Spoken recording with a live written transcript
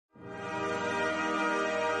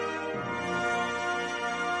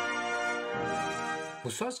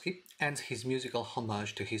Mussorgsky ends his musical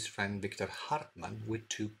homage to his friend Victor Hartman with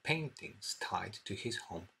two paintings tied to his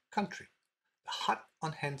home country. The hut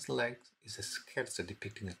on Hen's legs is a scherzo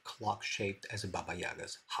depicting a clock shaped as a Baba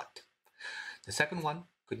Yaga's hut. The second one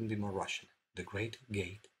couldn't be more Russian, the Great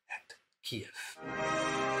Gate at Kiev.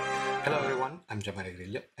 Hello everyone, I'm Gianmaria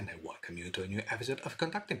Griglio and I welcome you to a new episode of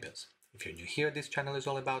Conducting Pills. If you're new here, this channel is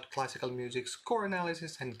all about classical music, score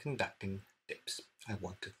analysis and conducting tips. I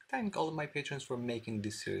want to thank all of my patrons for making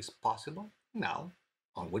this series possible. Now,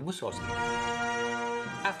 on with Mussorgsky.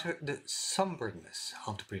 After the somberness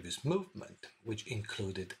of the previous movement, which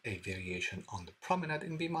included a variation on the promenade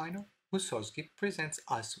in B minor, Mussorgsky presents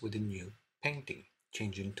us with a new painting,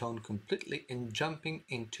 changing tone completely and jumping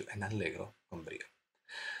into an allegro con brio.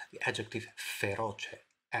 The adjective feroce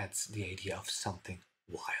adds the idea of something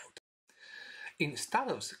wild. In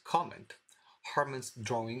Stadov's comment, Hartman's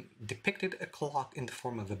drawing depicted a clock in the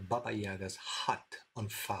form of a Baba Yaga's hut on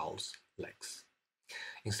Fowl's legs.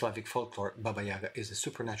 In Slavic folklore, Baba Yaga is a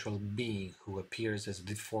supernatural being who appears as a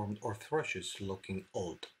deformed or ferocious-looking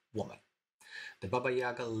old woman. The Baba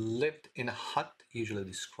Yaga lived in a hut usually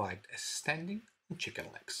described as standing on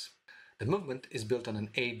chicken legs. The movement is built on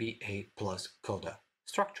an ABA plus coda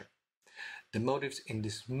structure. The motifs in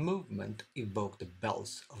this movement evoke the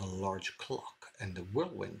bells of a large clock and the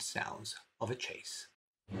whirlwind sounds of a chase.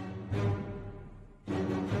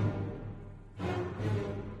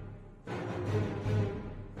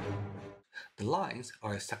 The lines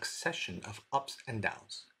are a succession of ups and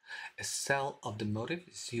downs. A cell of the motif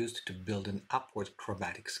is used to build an upward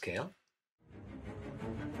chromatic scale,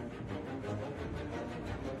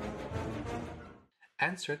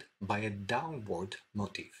 answered by a downward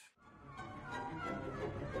motif.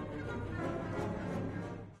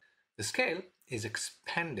 The scale is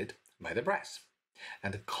expanded by the brass,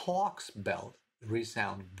 and the clock's bell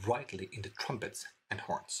resound brightly in the trumpets and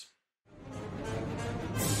horns.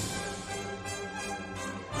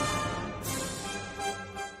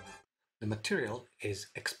 The material is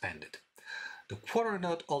expanded. The quarter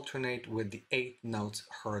note alternate with the 8 notes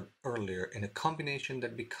heard earlier in a combination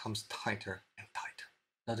that becomes tighter and tighter.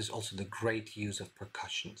 Notice also the great use of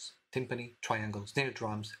percussions, timpani, triangle, snare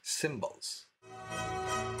drums, cymbals.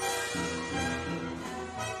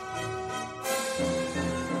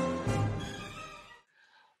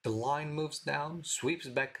 The line moves down, sweeps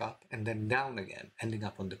back up, and then down again, ending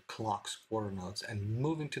up on the clock's quarter notes and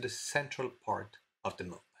moving to the central part of the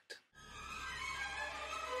movement.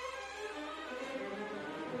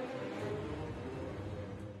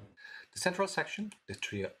 The central section, the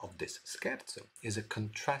trio of this scherzo, is a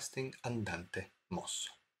contrasting andante mosso.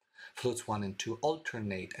 Flutes 1 and 2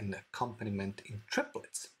 alternate an accompaniment in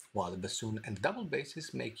triplets, while the bassoon and double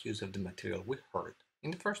basses make use of the material we heard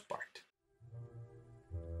in the first part.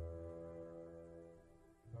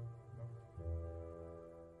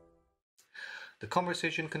 The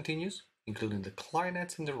conversation continues, including the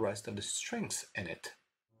clarinets and the rest of the strings in it.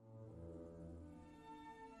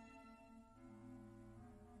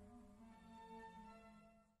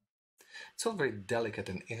 It's all very delicate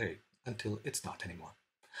and airy until it's not anymore.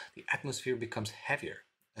 The atmosphere becomes heavier,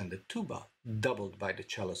 and the tuba, doubled by the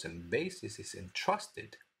cellos and basses, is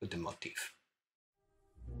entrusted with the motif.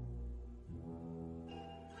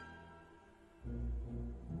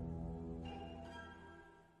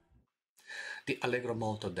 The allegro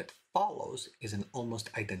molto that follows is an almost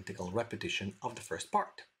identical repetition of the first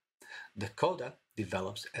part. The coda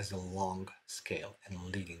develops as a long scale and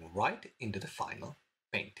leading right into the final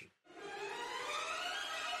painting.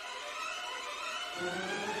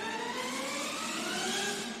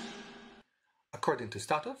 According to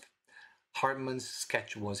Statov, Hartman's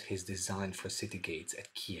sketch was his design for city gates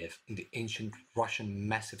at Kiev in the ancient Russian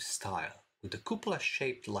massive style, with the cupola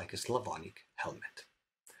shaped like a Slavonic helmet.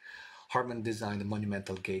 Hartman designed a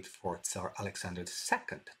monumental gate for Tsar Alexander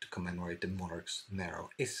II to commemorate the monarch's narrow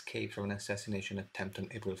escape from an assassination attempt on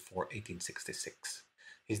April 4, 1866.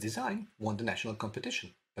 His design won the national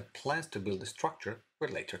competition, but plans to build the structure were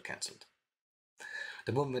later cancelled.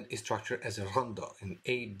 The movement is structured as a rondo in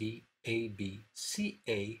A-B-A-B-C-A-D-A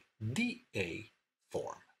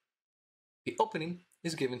form. The opening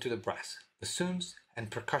is given to the brass, bassoons and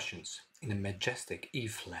percussions in a majestic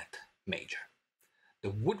E-flat major. The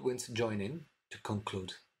woodwinds join in to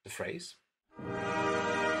conclude the phrase.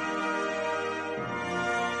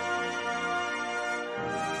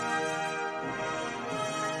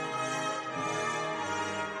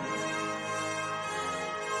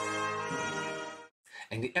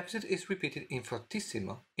 And the episode is repeated in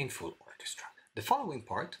fortissimo in full orchestra. The following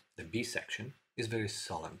part, the B section, is very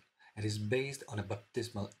solemn and is based on a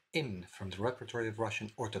baptismal hymn from the repertory of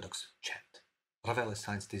Russian Orthodox chant. Ravel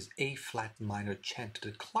assigns this A-flat minor chant to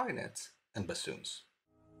the clarinets and bassoons.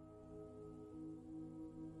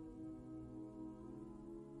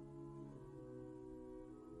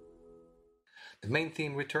 The main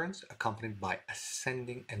theme returns, accompanied by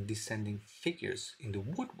ascending and descending figures in the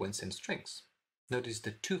woodwinds and strings. Notice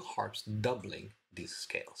the two harps doubling these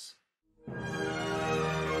scales.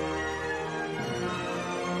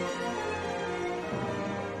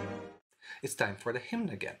 It's time for the hymn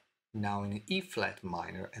again, now in an E-flat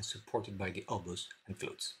minor and supported by the oboes and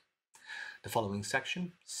flutes. The following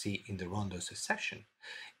section, C in the rondo succession,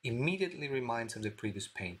 immediately reminds of the previous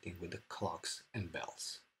painting with the clocks and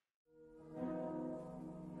bells.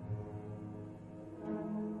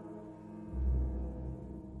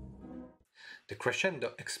 The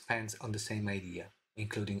crescendo expands on the same idea,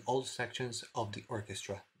 including all sections of the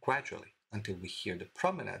orchestra gradually until we hear the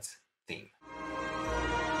promenade's theme.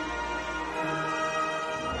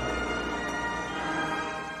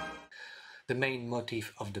 The main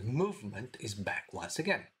motif of the movement is back once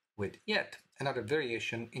again, with yet another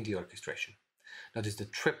variation in the orchestration. Notice the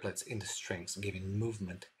triplets in the strings giving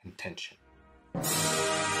movement and tension.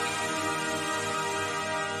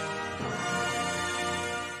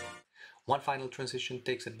 One final transition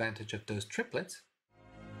takes advantage of those triplets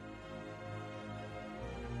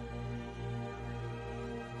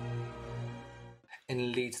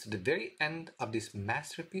and leads to the very end of this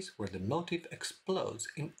masterpiece where the motif explodes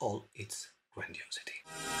in all its grandiosity.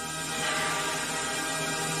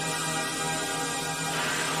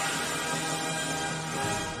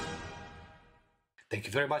 Thank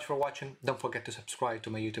you very much for watching. Don't forget to subscribe to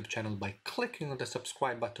my YouTube channel by clicking on the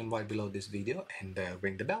subscribe button right below this video and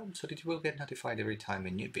ring the bell so that you will get notified every time a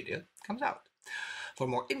new video comes out. For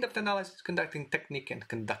more in-depth analysis, conducting technique, and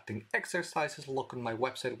conducting exercises, look on my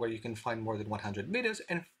website where you can find more than 100 videos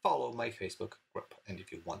and follow my Facebook group. And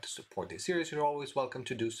if you want to support this series, you're always welcome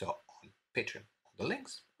to do so on Patreon. All the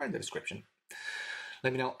links are in the description.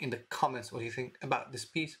 Let me know in the comments what you think about this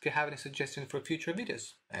piece, if you have any suggestions for future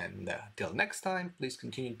videos. And till next time, please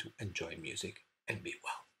continue to enjoy music and be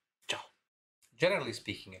well. Ciao. Generally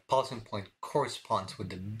speaking, a pausing point corresponds with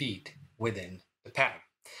the beat within the pattern.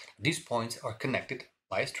 These points are connected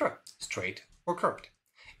by a stroke, straight or curved.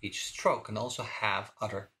 Each stroke can also have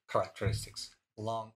other characteristics: long,